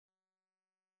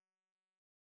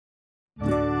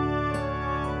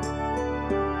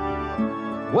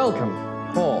Welcome,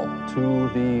 all, to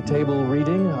the table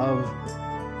reading of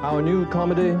our new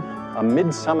comedy, A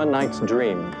Midsummer Night's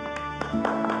Dream.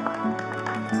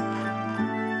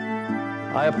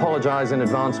 I apologize in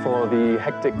advance for the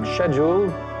hectic schedule,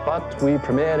 but we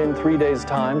premiere in 3 days'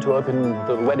 time to open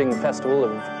the wedding festival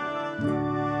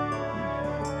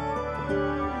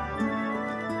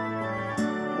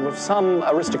of some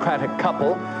aristocratic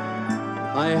couple.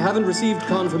 I haven't received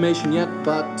confirmation yet,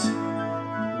 but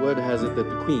word has it that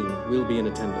the Queen will be in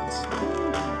attendance.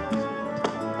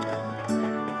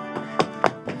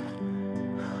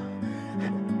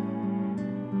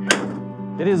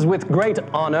 It is with great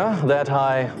honor that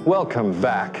I welcome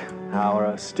back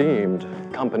our esteemed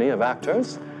company of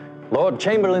actors, Lord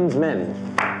Chamberlain's men.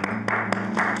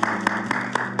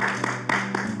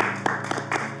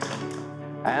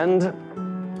 And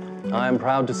I am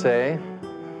proud to say,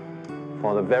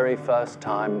 for the very first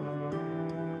time,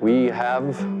 we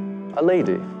have a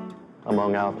lady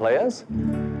among our players.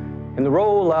 In the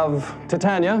role of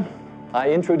Titania,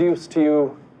 I introduce to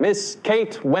you Miss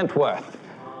Kate Wentworth.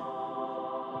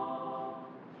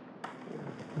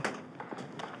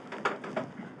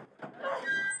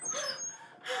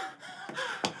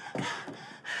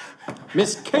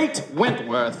 Miss Kate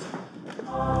Wentworth.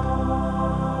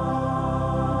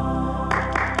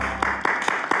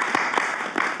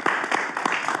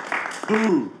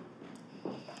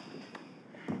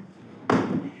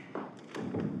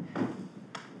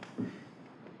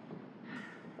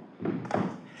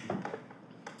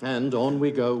 And on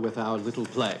we go with our little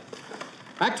play.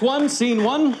 Act 1, Scene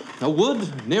 1, a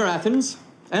wood near Athens.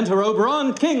 Enter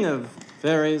Oberon, king of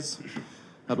fairies,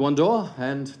 at one door,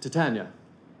 and Titania,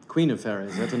 queen of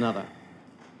fairies, at another.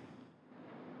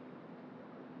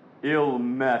 Ill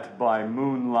met by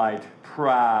moonlight,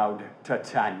 proud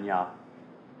Titania.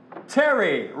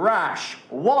 Tarry, rash,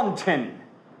 wanton.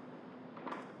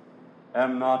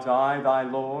 Am not I thy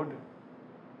lord?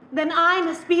 Then I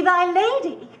must be thy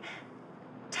lady.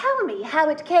 Tell me how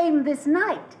it came this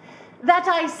night that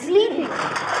I sleeping.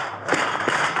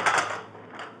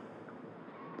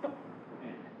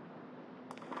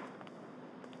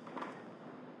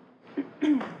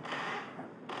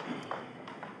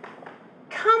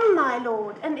 Come, my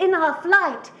lord, and in our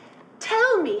flight,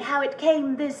 tell me how it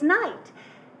came this night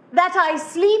that I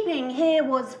sleeping here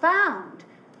was found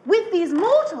with these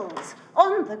mortals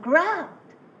on the ground.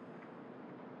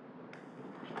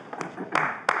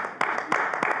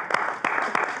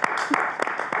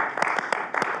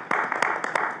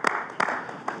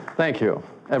 Thank you,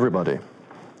 everybody.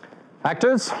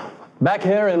 Actors, back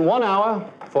here in 1 hour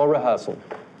for rehearsal.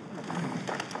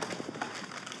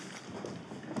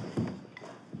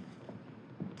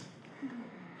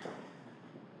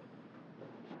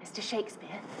 Mr.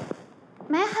 Shakespeare,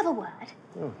 may I have a word?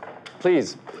 Oh,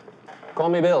 please, call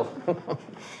me Bill.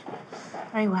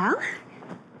 Very well.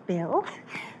 Bill?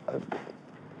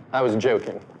 I was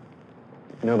joking.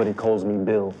 Nobody calls me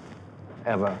Bill,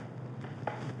 ever.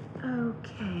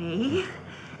 Okay.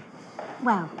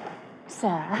 Well, sir,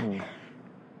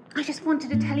 I just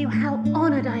wanted to tell you how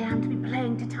honored I am to be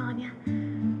playing Titania.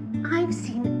 I've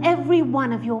seen every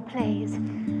one of your plays,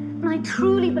 and I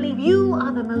truly believe you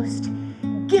are the most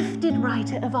gifted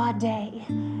writer of our day.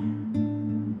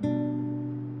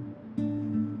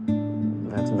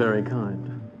 That's very kind.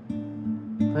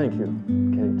 Thank you,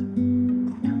 Kate.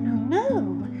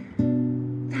 No.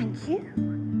 Thank you.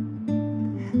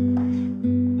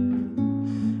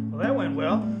 Well, that went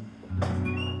well.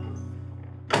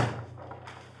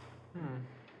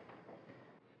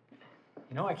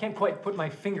 You know, I can't quite put my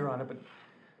finger on it, but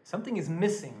something is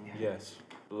missing. Yes,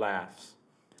 laughs.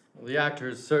 Well, the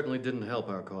actors certainly didn't help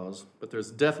our cause, but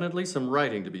there's definitely some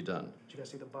writing to be done. Did you guys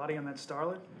see the body on that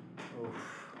starlet? Oh,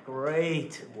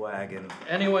 great wagon.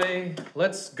 Anyway,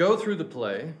 let's go through the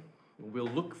play. We'll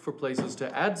look for places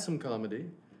to add some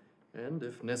comedy, and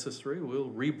if necessary, we'll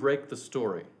re-break the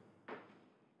story.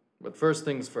 But first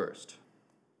things first.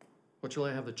 What shall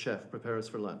I have the chef prepare us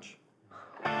for lunch?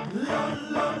 La la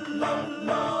la la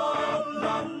la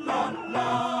la la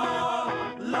la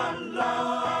la la.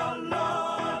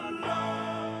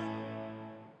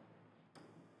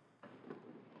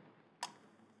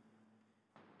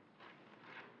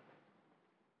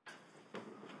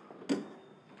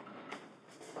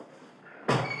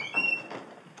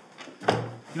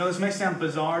 You know, this may sound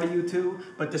bizarre to you two,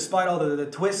 but despite all the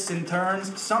twists and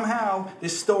turns, somehow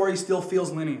this story still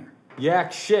feels linear.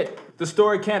 Yak shit. The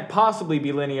story can't possibly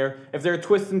be linear if there are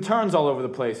twists and turns all over the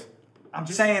place. I'm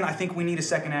just saying I think we need a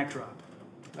second act drop.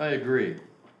 I agree.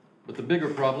 But the bigger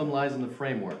problem lies in the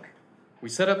framework. We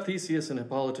set up Theseus and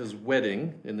Hippolyta's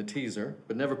wedding in the teaser,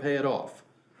 but never pay it off.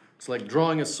 It's like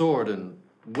drawing a sword and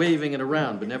waving it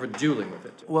around, but never dueling with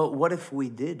it. Well, what if we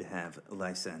did have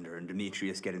Lysander and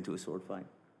Demetrius get into a sword fight?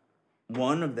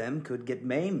 One of them could get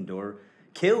maimed or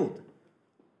killed.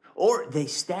 Or they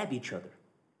stab each other,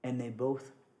 and they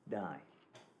both die.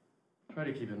 Try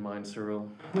to keep in mind, Cyril,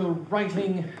 we're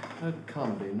writing a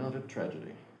comedy, not a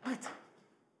tragedy. What?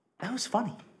 That was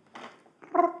funny.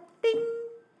 Ding!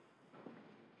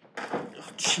 Oh,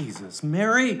 Jesus,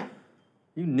 Mary!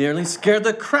 You nearly scared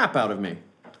the crap out of me.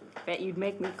 Bet you'd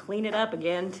make me clean it up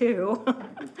again, too.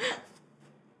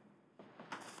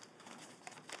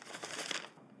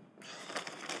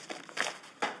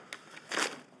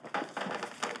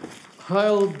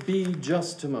 I'll be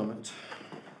just a moment.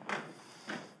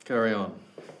 Carry on.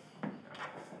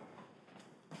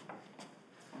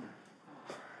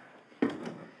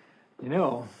 You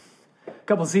know, a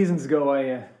couple seasons ago,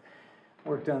 I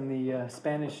worked on the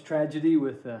Spanish tragedy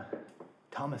with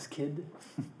Thomas Kidd.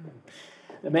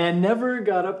 The man never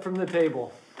got up from the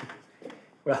table.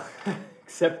 Well,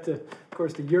 except, of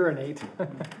course, to urinate. I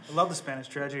love the Spanish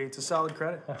tragedy. It's a solid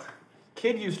credit.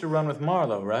 Kid used to run with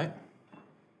Marlowe, right?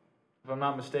 If I'm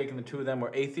not mistaken, the two of them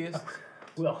were atheists.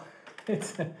 Well,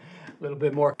 it's a little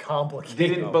bit more complicated.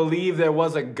 Didn't believe there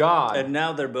was a God. And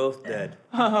now they're both dead.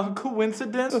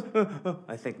 Coincidence?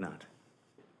 I think not.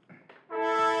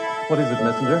 What is it,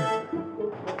 messenger?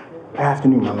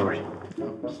 Afternoon, my lord.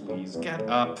 Please, get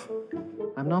up.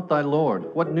 I'm not thy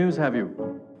lord. What news have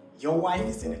you? Your wife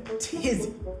is in a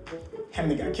tizzy.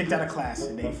 Henry got kicked out of class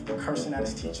today for cursing at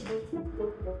his teacher.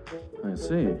 I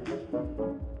see.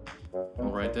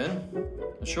 All right, then.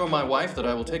 Assure my wife that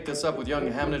I will take this up with young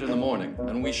Hamnet in the morning,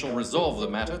 and we shall resolve the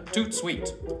matter toot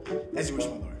sweet. As you wish,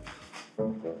 my lord.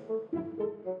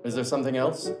 Is there something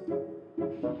else?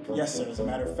 Yes, sir. As a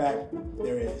matter of fact,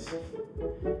 there is.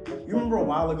 You remember a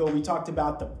while ago we talked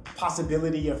about the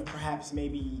possibility of perhaps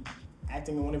maybe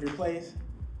acting in one of your plays?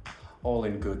 All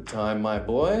in good time, my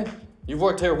boy. You've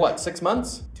worked here, what, 6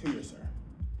 months? 2 years, sir.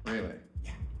 Really?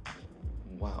 Yeah.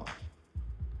 Wow.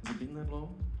 Has it been that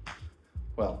long?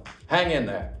 Well, hang in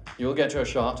there. You'll get your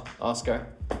shot, Oscar.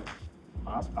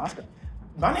 Oscar?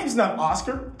 My name's not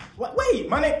Oscar. Wait,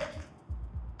 my name...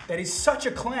 That is such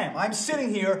a clam. I'm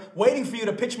sitting here waiting for you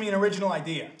to pitch me an original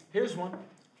idea. Here's one.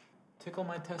 Tickle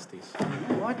my testes.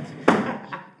 What?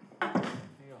 There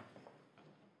you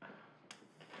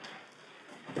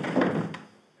go.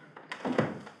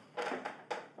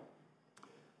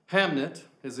 Hamnet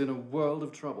is in a world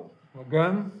of trouble.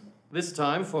 Again? This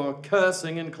time for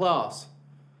cursing in class.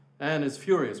 Anne is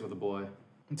furious with the boy.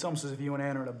 It's almost as if you and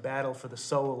Anne are in a battle for the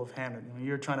soul of Hamlet. You know,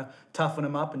 you're trying to toughen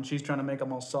him up, and she's trying to make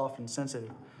him all soft and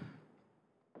sensitive.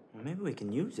 Well, maybe we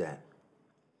can use that.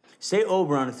 Say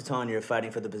Oberon and Titania are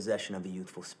fighting for the possession of a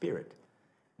youthful spirit.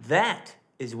 That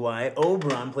is why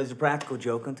Oberon plays a practical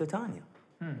joke on Titania.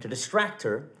 To distract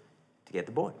her, to get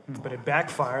the boy. But it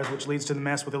backfires, which leads to the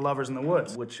mess with the lovers in the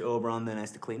woods. Which Oberon then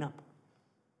has to clean up.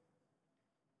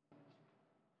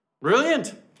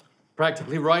 Brilliant!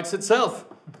 Practically writes itself.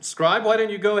 Scribe, why don't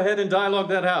you go ahead and dialogue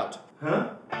that out?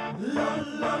 Huh? How did it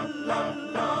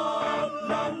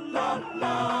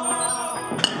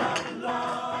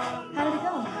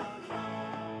go?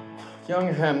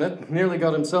 Young Hamnet nearly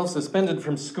got himself suspended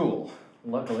from school.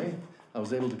 Luckily, I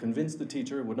was able to convince the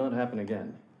teacher it would not happen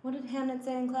again. What did Hamnet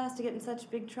say in class to get in such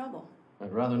big trouble?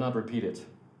 I'd rather not repeat it.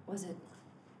 Was it...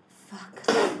 fuck?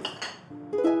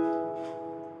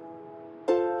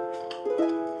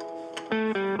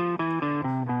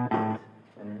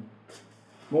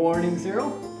 Morning,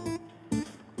 Cyril.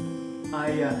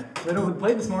 I read over the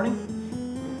play this morning,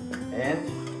 And?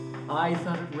 I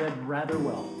thought it read rather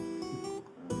well.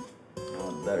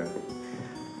 Oh, better.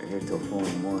 We're here till 4 in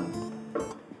the morning.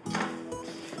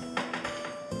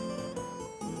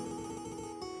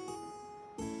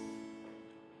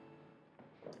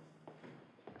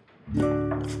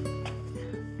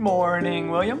 Morning,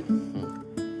 William.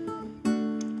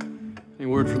 Any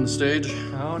word from the stage?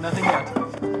 Oh, nothing yet.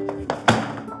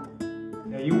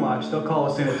 Yeah, you watch. They'll call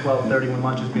us in at 12:30 when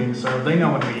lunch is being served. They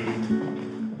know when we eat.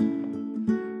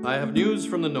 I have news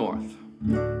from the north.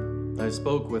 I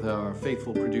spoke with our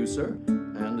faithful producer,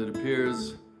 and it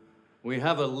appears we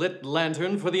have a lit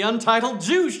lantern for the Untitled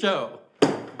Jew Show.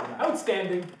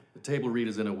 Outstanding. The table read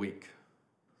is in a week.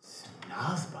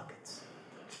 Nas buckets.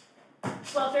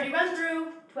 12:30 run through.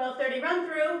 12:30 run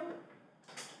through.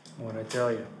 What'd I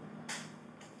tell you?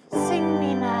 Sing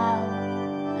me now,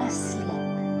 asleep.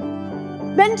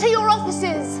 Then to your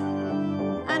offices,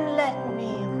 and let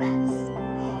me rest.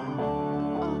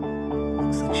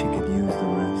 Looks like she could use the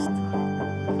rest.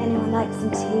 Anyone like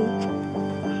some tea?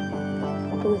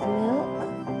 With milk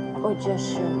or just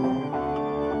sugar?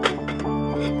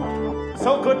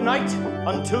 So good night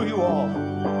unto you all.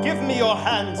 Give me your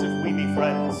hands if we be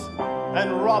friends,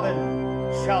 and Robin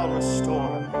shall restore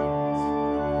them.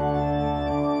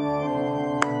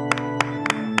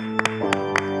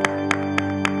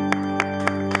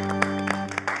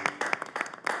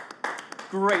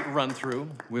 Great run-through.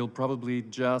 We'll probably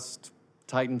just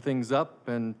tighten things up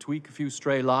and tweak a few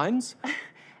stray lines.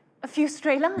 A few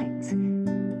stray lines?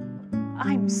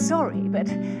 I'm sorry, but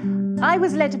I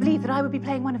was led to believe that I would be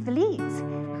playing one of the leads.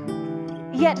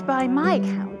 Yet, by my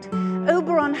count,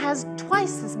 Oberon has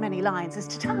twice as many lines as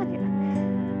Titania.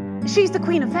 She's the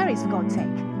Queen of Fairies, for God's sake.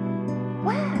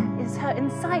 Where is her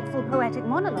insightful poetic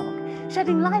monologue,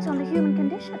 shedding light on the human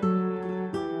condition?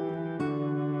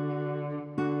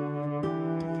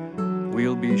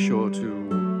 We'll be sure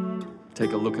to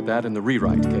take a look at that in the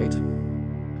rewrite, Kate.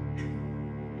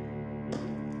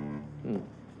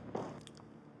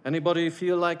 Anybody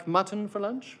feel like mutton for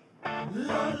lunch?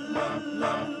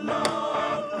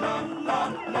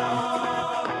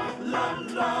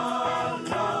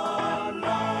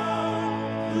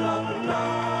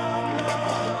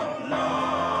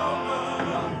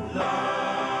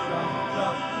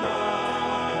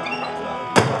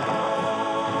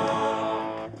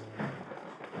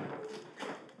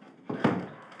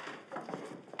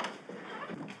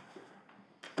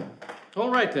 All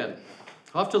right then,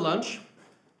 off to lunch.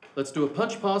 Let's do a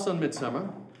punch pass on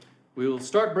Midsummer. We'll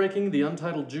start breaking the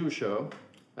Untitled Jew show,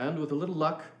 and with a little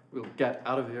luck, we'll get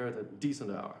out of here at a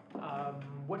decent hour.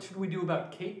 What should we do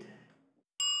about Kate?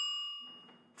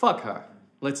 Fuck her.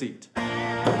 Let's eat.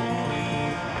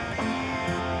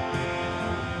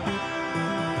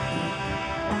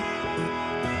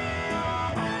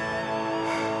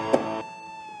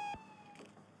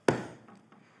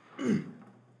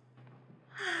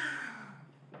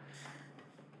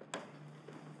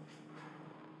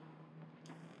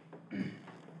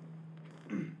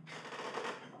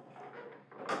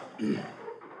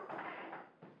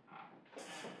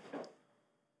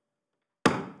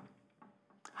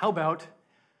 How about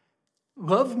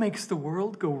love makes the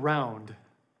world go round?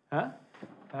 Huh?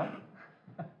 Huh?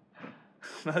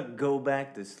 Go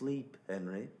back to sleep,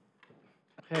 Henry.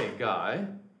 Hey, Guy.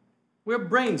 We're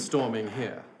brainstorming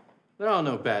here. There are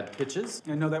no bad pitches.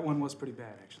 I know that one was pretty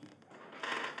bad, actually.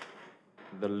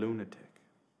 The lunatic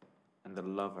and the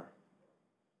lover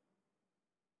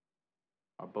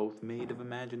are both made of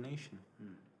imagination.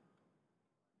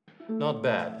 Not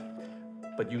bad.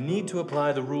 But you need to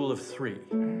apply the rule of three.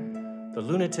 The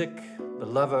lunatic, the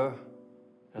lover,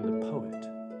 and the poet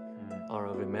are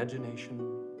of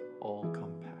imagination all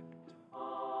compact.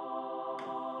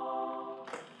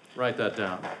 Write that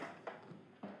down.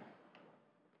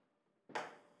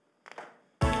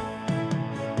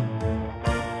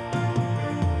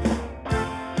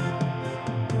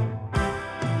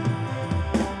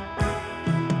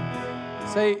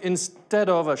 Say, instead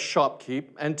of a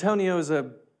shopkeep, Antonio's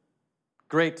a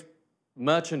great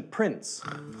merchant prince.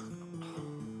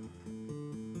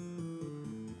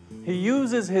 He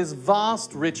uses his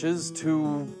vast riches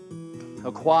to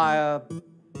acquire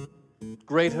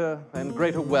greater and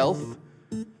greater wealth,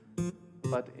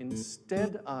 but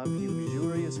instead of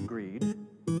usurious greed,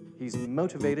 he's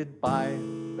motivated by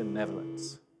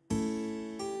benevolence.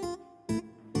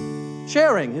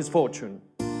 Sharing his fortune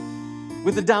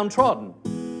with the downtrodden,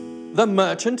 the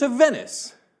Merchant of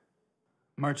Venice.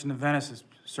 Merchant of Venice is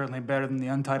certainly better than the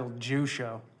Untitled Jew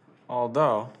show.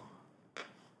 Although,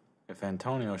 if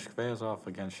Antonio squares off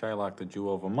against Shylock the Jew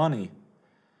over money,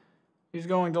 he's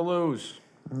going to lose.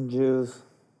 Jews.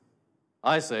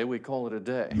 I say we call it a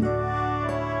day.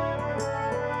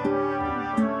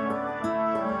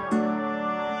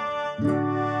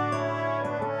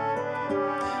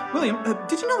 William,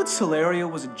 did you know that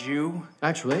Celerio was a Jew?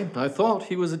 Actually, I thought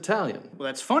he was Italian. Well,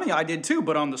 that's funny, I did too,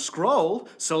 but on the scroll,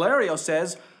 Celerio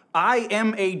says, I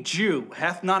am a Jew,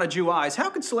 hath not a Jew eyes. How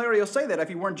could Celerio say that if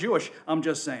he weren't Jewish? I'm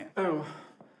just saying. Oh,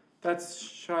 that's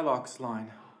Shylock's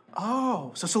line.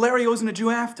 Oh, so Celerio isn't a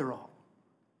Jew after all.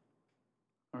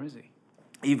 Or is he?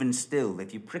 Even still,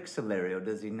 if you prick Celerio,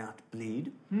 does he not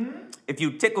bleed? If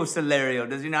you tickle Celerio,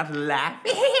 does he not laugh?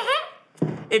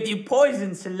 If you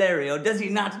poison Celerio, does he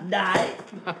not die?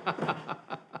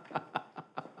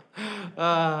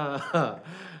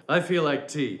 I feel like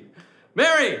tea.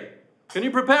 Mary, can you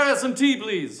prepare us some tea,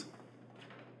 please?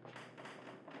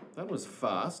 That was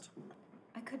fast.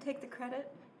 I could take the credit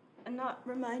and not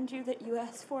remind you that you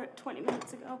asked for it 20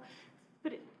 minutes ago,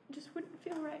 but it just wouldn't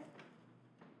feel right.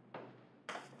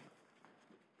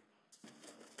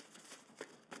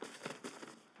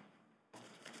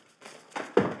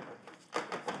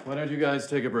 Why don't you guys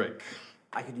take a break?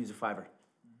 I could use a $5.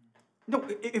 No,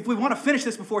 if we want to finish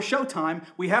this before showtime,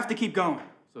 we have to keep going.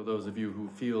 So those of you who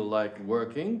feel like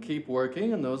working, keep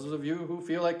working, and those of you who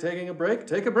feel like taking a break,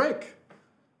 take a break.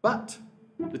 But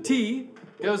the tea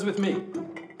goes with me.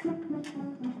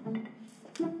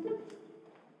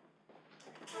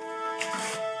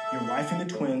 Your wife and the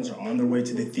twins are on their way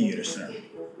to the theater, sir.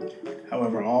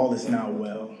 However, all is not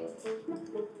well.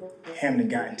 Hamden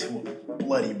got into a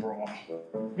bloody brawl.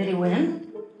 Did he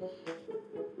win?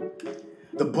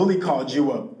 The bully called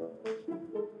you a...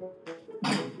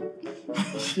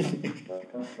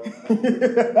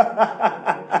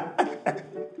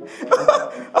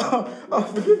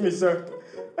 forgive me, sir.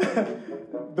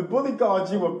 The bully called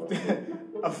you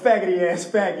a faggoty-ass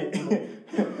faggot.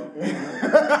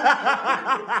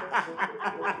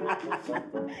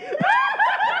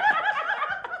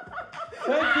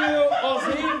 Thank you,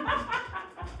 Ozzy.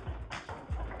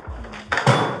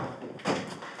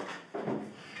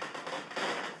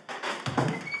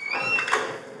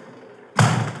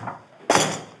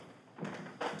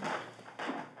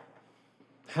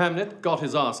 Hamnet got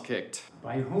his ass kicked.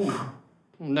 By whom?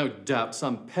 No doubt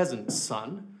some peasant's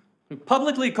son, who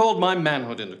publicly called my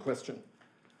manhood into question.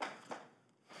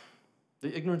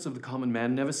 The ignorance of the common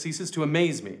man never ceases to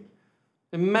amaze me.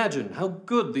 Imagine how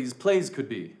good these plays could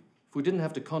be if we didn't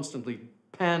have to constantly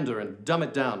pander and dumb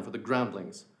it down for the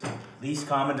groundlings. Least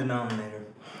common denominator.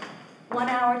 1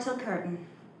 hour till curtain.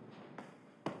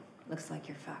 Looks like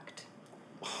you're fucked.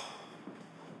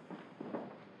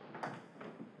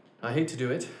 I hate to do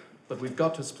it, but we've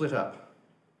got to split up.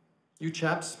 You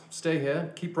chaps, stay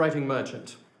here, keep writing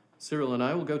Merchant. Cyril and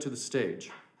I will go to the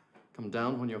stage. Come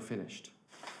down when you're finished.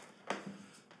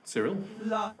 Cyril?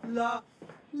 La, la,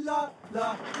 la,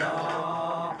 la,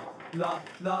 la, la,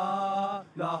 la,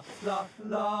 la, la,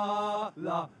 la,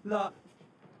 la, la.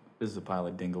 This is a pile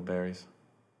of dingleberries.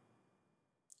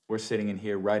 We're sitting in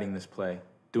here writing this play,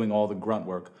 doing all the grunt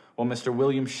work, while Mr.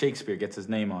 William Shakespeare gets his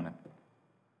name on it.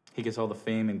 He gets all the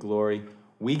fame and glory.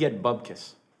 We get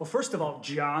bubkiss. Well, first of all,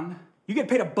 John, you get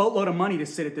paid a boatload of money to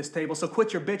sit at this table, so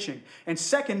quit your bitching. And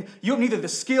second, you have neither the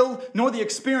skill nor the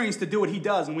experience to do what he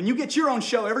does. And when you get your own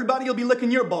show, everybody will be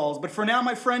licking your balls. But for now,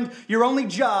 my friend, your only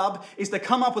job is to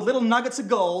come up with little nuggets of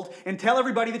gold and tell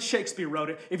everybody that Shakespeare wrote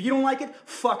it. If you don't like it,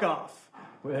 fuck off.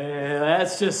 Well,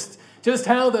 that's just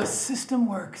how the system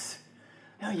works.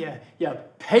 Now, you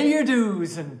pay your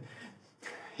dues, and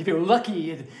if you're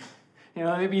lucky,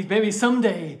 maybe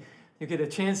someday you get a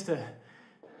chance to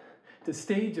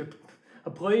stage a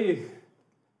play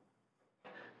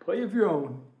of your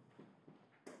own.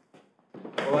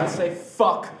 Well, I say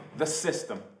fuck the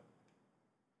system.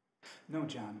 No,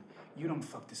 John, you don't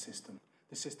fuck the system.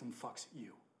 The system fucks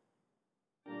you.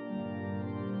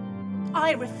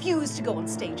 I refuse to go on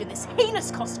stage in this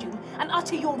heinous costume and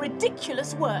utter your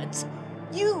ridiculous words.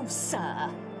 You, sir,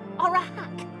 are a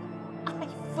hack. I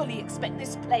fully expect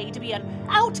this play to be an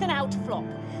out-and-out flop,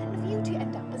 and for you to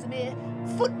end up as a mere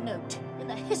footnote in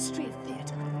the history of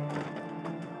theatre.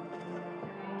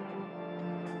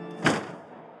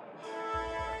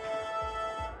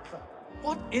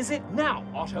 What is it now,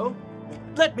 Otto?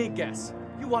 Let me guess.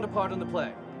 You want a part in the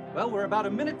play. Well, we're about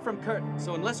a minute from curtain,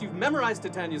 so unless you've memorized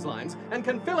Titania's lines and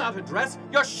can fill out a dress,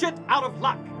 you're shit out of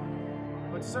luck.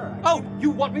 But sir, Oh, you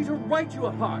want me to write you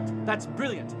a part? That's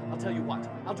brilliant. I'll tell you what.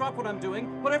 I'll drop what I'm doing,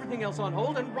 put everything else on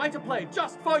hold, and write a play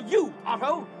just for you,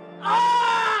 Otto.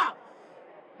 Ah!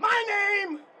 My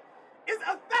name is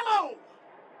Othello!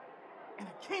 And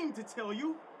I came to tell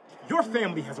you, your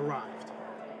family has arrived.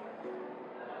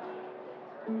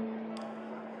 Love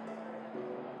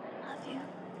you.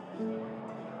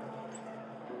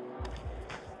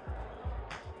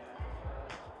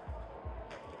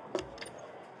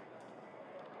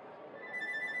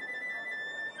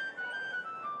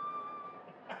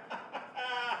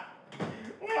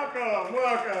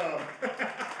 Welcome.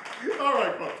 All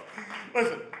right, folks.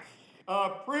 Listen, a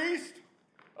priest,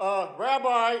 a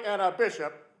rabbi, and a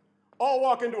bishop all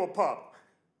walk into a pub.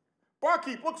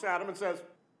 Barkeep looks at him and says,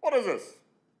 "What is this?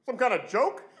 Some kind of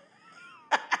joke?"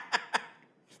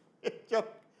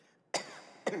 Joke.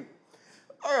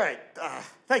 All right.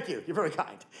 Thank you. You're very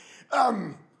kind.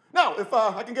 Now, if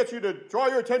I can get you to draw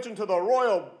your attention to the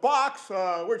royal box,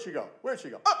 where'd she go?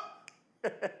 Oh!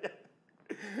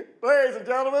 Ladies and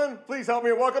gentlemen, please help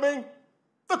me in welcoming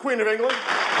the Queen of England.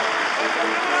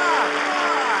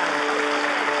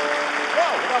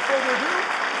 Well, without further ado,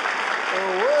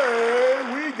 away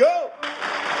we go.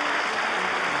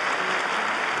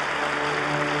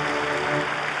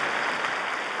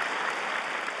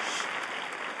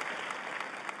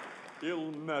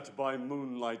 Ill met by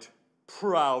moonlight,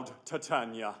 proud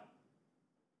Titania.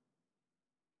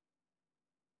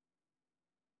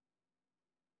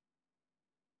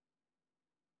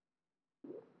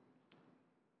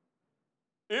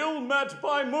 Ill met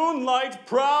by moonlight,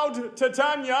 proud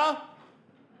Titania.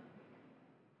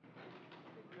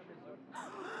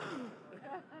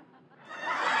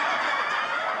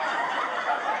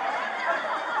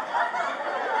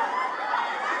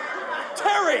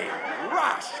 Terry,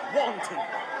 rash, wanton.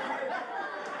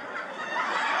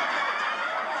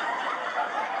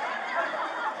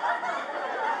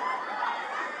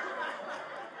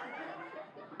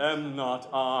 Am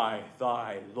not I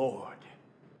thy lord?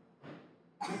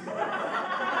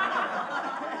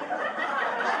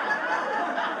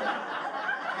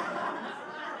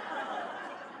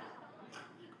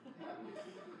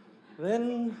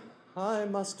 Then I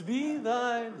must be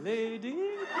thy lady.